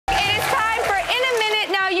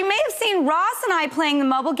joining Ross and I playing the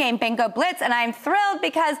mobile game Bingo Blitz, and I'm thrilled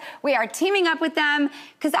because we are teaming up with them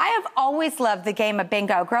because I have always loved the game of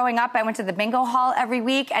bingo. Growing up, I went to the bingo hall every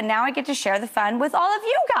week, and now I get to share the fun with all of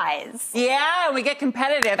you guys. Yeah, we get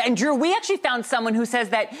competitive. And Drew, we actually found someone who says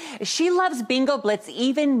that she loves Bingo Blitz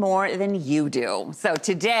even more than you do. So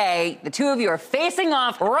today, the two of you are facing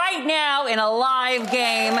off right now in a live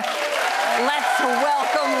game. Let's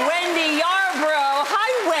welcome Wendy Yarbrough.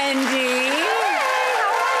 Hi, Wendy. Hey,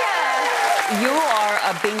 how are you? You are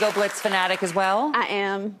a Bingo Blitz fanatic as well? I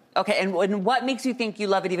am. Okay, and what makes you think you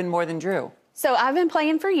love it even more than Drew? So I've been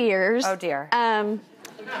playing for years. Oh, dear.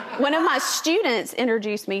 One of my students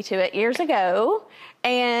introduced me to it years ago,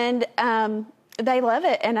 and they love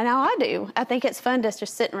it, and now I do. I think it's fun to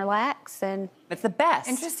just sit and relax. And it's the best.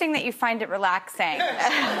 Interesting that you find it relaxing.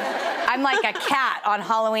 I'm like a cat on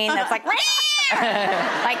Halloween that's like, like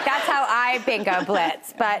that's how I Bingo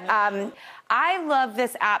Blitz. But I love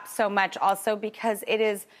this app so much also because it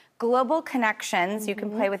is global connections. You can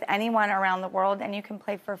play with anyone around the world, and you can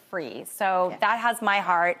play for free. So that has my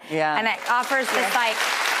heart. Yeah. And it offers this like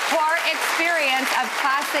core experience of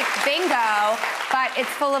classic bingo, but it's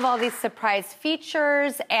full of all these surprise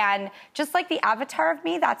features and just like the avatar of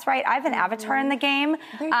me. That's right, I have an avatar in the game,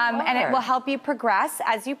 and it will help you progress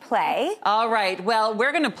as you play. All right, well,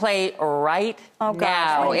 we're gonna play right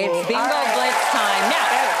now. Wendy. It's Bingo Blitz time.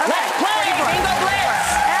 Now, let's play Bingo Blitz.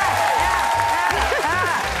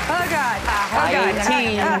 Oh, God.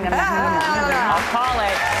 I-18. I'll call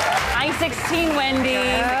it. I-16, Wendy.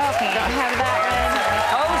 Don't have that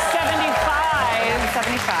Oh, 75.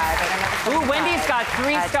 75. Ooh, Wendy's got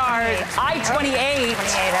 3 stars. I-28. 28.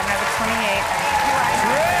 I'm number 28.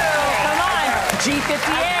 Drew, come on.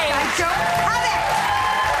 G58. I don't have it.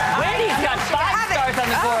 Wendy's got 5 stars on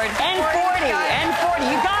the board. N40. N40.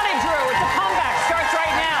 You got it, Drew. It's a comeback. Starts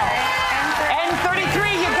right now.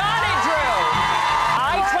 N33. You got it, Drew.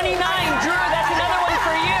 I-29. Drew, that's another one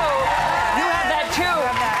for you. You have that too.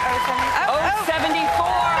 Oh, 74.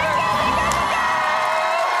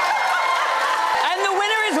 And the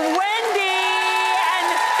winner is Wendy. And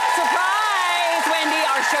surprise, Wendy,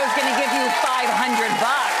 our show's going to give you $500.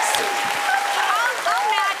 I'll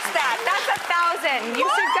match that. That's 1,000. You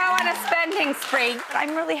should go on a spending spree.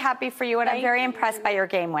 I'm really happy for you, and I'm very impressed by your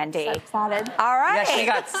game, Wendy. so excited. All right. Yeah, she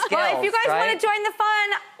got skills, well, if you guys right? want to join the fun,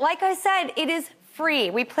 like I said, it is free.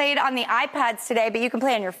 We played on the iPads today, but you can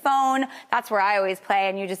play on your phone. That's where I always play,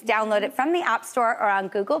 and you just download it from the App Store or on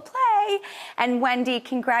Google Play. And Wendy,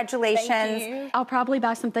 congratulations. Thank you. I'll probably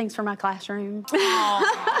buy some things for my classroom. Well,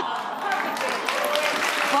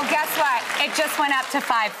 guess what? It just went up to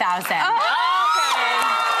 5,000. Oh!